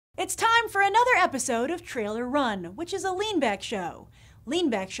It's time for another episode of Trailer Run, which is a lean-back show.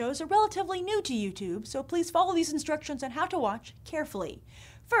 Lean-back shows are relatively new to YouTube, so please follow these instructions on how to watch carefully.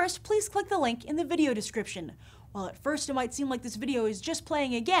 First, please click the link in the video description. While at first it might seem like this video is just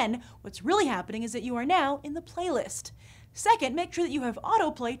playing again, what's really happening is that you are now in the playlist. Second, make sure that you have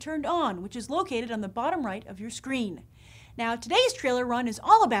autoplay turned on, which is located on the bottom right of your screen. Now, today's Trailer Run is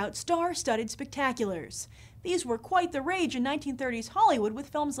all about star-studded spectaculars. These were quite the rage in 1930s Hollywood with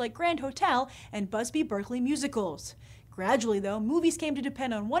films like Grand Hotel and Busby Berkeley musicals. Gradually, though, movies came to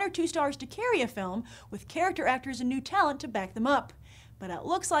depend on one or two stars to carry a film, with character actors and new talent to back them up. But it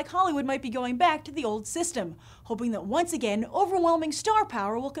looks like Hollywood might be going back to the old system, hoping that once again, overwhelming star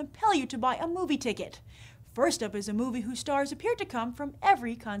power will compel you to buy a movie ticket. First up is a movie whose stars appear to come from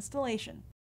every constellation.